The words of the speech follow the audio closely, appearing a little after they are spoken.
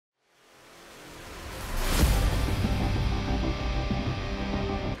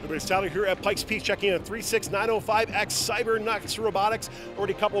It's Tyler here at Pikes Peak checking in at 36905X Cyber Nuts Robotics.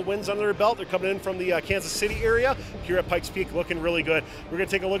 Already a couple of wins under their belt. They're coming in from the Kansas City area. Here at Pikes Peak, looking really good. We're going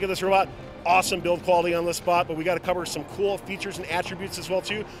to take a look at this robot. Awesome build quality on this spot, but we got to cover some cool features and attributes as well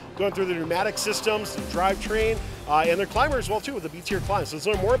too. Going through the pneumatic systems, the drivetrain, and their climber as well too with the B-tier climb. So let's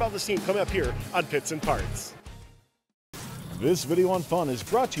learn more about this team coming up here on Pits and Parts. This video on fun is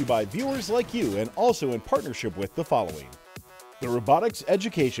brought to you by viewers like you and also in partnership with the following. The Robotics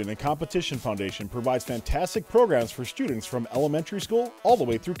Education and Competition Foundation provides fantastic programs for students from elementary school all the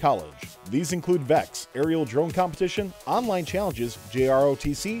way through college. These include VEX, aerial drone competition, online challenges,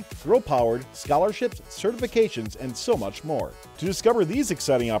 JROTC, girl-powered, scholarships, certifications, and so much more. To discover these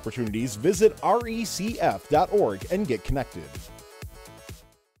exciting opportunities, visit recf.org and get connected.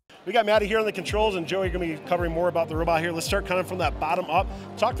 We got Maddie here on the controls, and Joey, you're going to be covering more about the robot here. Let's start kind of from that bottom up.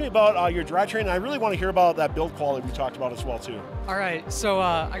 Talk to me about your drivetrain, and I really want to hear about that build quality we talked about as well too. All right, so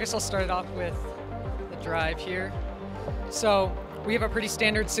I guess I'll start it off with the drive here. So we have a pretty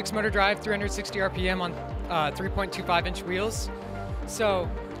standard 6-motor drive, 360 RPM on 3.25-inch wheels. So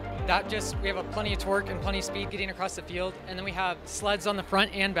that we have plenty of torque and plenty of speed getting across the field, and then we have sleds on the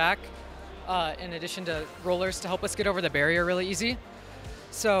front and back, in addition to rollers to help us get over the barrier really easy.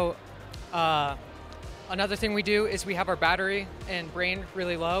 So another thing we do is we have our battery and brain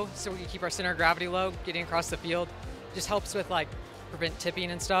really low, so we can keep our center of gravity low getting across the field. It just helps with prevent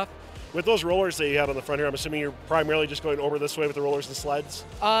tipping and stuff. With those rollers that you have on the front here, I'm assuming you're primarily just going over this way with the rollers and sleds?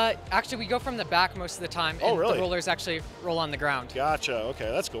 Actually, we go from the back most of the time, and really? The rollers actually roll on the ground. Gotcha,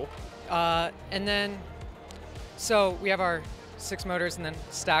 okay, that's cool. And then, so we have our 6 motors and then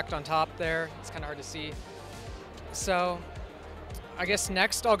stacked on top there. It's kind of hard to see. So I guess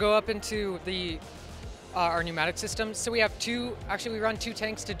next I'll go up into our pneumatic systems. So we have we run 2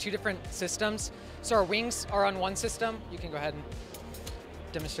 tanks to 2 different systems. So our wings are on one system. You can go ahead and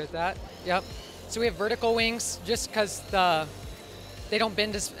demonstrate that. Yep. So we have vertical wings just because they don't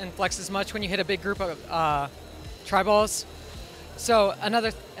bend and flex as much when you hit a big group of tri-balls. So and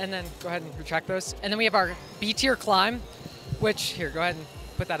then go ahead and retract those. And then we have our B-tier climb, which, here, go ahead and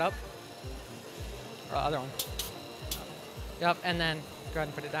put that up. Or other one. Yep, and then go ahead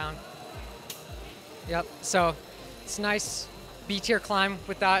and put it down. Yep, so it's a nice B-tier climb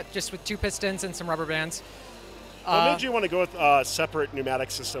with that, just with 2 pistons and some rubber bands. What made you want to go with separate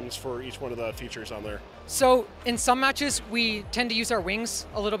pneumatic systems for each one of the features on there? So in some matches, we tend to use our wings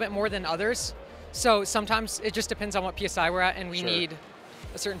a little bit more than others. So sometimes it just depends on what PSI we're at, and we need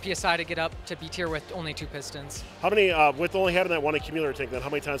a certain PSI to get up to B-tier with only 2 pistons. How many, with only having that one accumulator tank, then how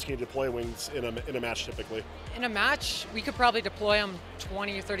many times can you deploy wings in a match typically? In a match, we could probably deploy them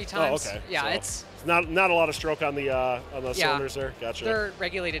 20 or 30 times. Oh, okay. Yeah, so it's not a lot of stroke on the cylinders there. Gotcha. They're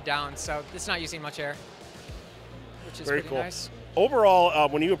regulated down, so it's not using much air, which is very pretty cool. nice. Overall,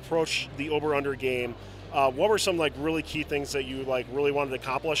 when you approach the over/under game, what were some really key things that you really wanted to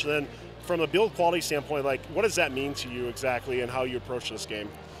accomplish? And then from a build quality standpoint, what does that mean to you exactly, and how you approach this game?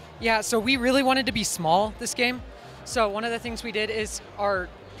 Yeah, so we really wanted to be small this game. So one of the things we did is our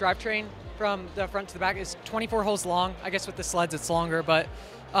drivetrain from the front to the back is 24 holes long. I guess with the sleds it's longer, but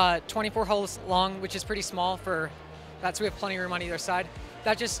 24 holes long, which is pretty small for that, so we have plenty of room on either side.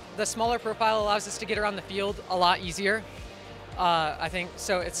 The smaller profile allows us to get around the field a lot easier, I think.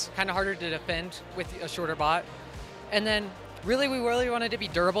 So it's kind of harder to defend with a shorter bot. And then we really wanted to be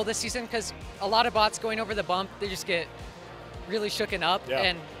durable this season, because a lot of bots going over the bump, they just get really shooken up. Yeah.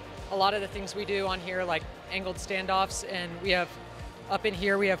 And a lot of the things we do on here, like angled standoffs, and we have up in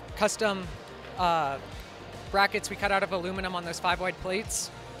here, we have custom brackets we cut out of aluminum on those 5-wide plates.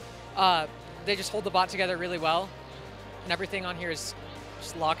 They just hold the bot together really well, and everything on here is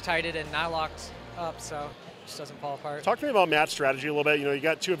just Loctited and now locked up, so it just doesn't fall apart. Talk to me about match strategy a little bit. You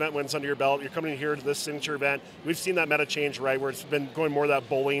got 2 event wins under your belt. You're coming in here to this signature event. We've seen that meta change, right, where it's been going more that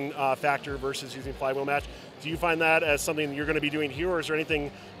bowling factor versus using flywheel match. Do you find that as something you're going to be doing here, or is there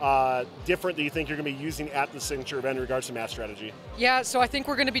anything different that you think you're going to be using at the signature event in regards to match strategy? Yeah, so I think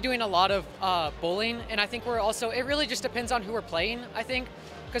we're going to be doing a lot of bowling, and I think it really just depends on who we're playing, I think,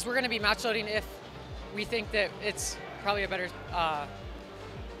 because we're going to be match loading if we think that it's probably a better,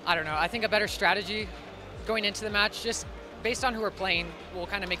 I don't know, I think a better strategy going into the match, just based on who we're playing. We'll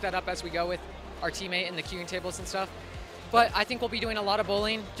kind of make that up as we go with our teammate and the queuing tables and stuff. But I think we'll be doing a lot of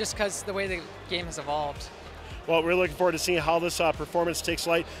bowling just because the way the game has evolved. Well, we're looking forward to seeing how this performance takes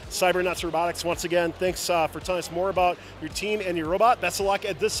flight. Cyber Nuts Robotics, once again, thanks for telling us more about your team and your robot. Best of luck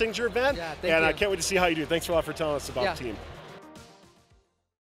at this signature event. Yeah, thank and you. I can't wait to see how you do. Thanks a lot for telling us about the team.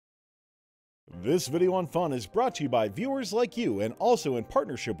 This video on fun is brought to you by viewers like you and also in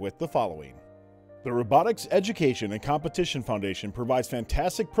partnership with the following. The Robotics Education and Competition Foundation provides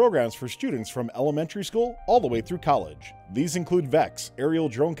fantastic programs for students from elementary school all the way through college. These include VEX, aerial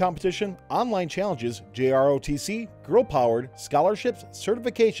drone competition, online challenges, JROTC, girl-powered, scholarships,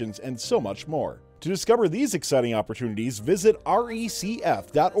 certifications, and so much more. To discover these exciting opportunities, visit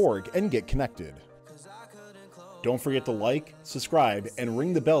recf.org and get connected. Don't forget to like, subscribe, and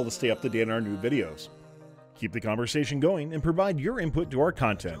ring the bell to stay up to date on our new videos. Keep the conversation going and provide your input to our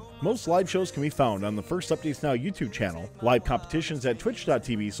content. Most live shows can be found on the First Updates Now YouTube channel, live competitions at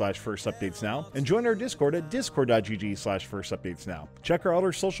twitch.tv/firstupdatesnow, and join our Discord at discord.gg/firstupdatesnow. Check our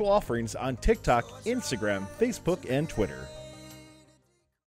other social offerings on TikTok, Instagram, Facebook, and Twitter.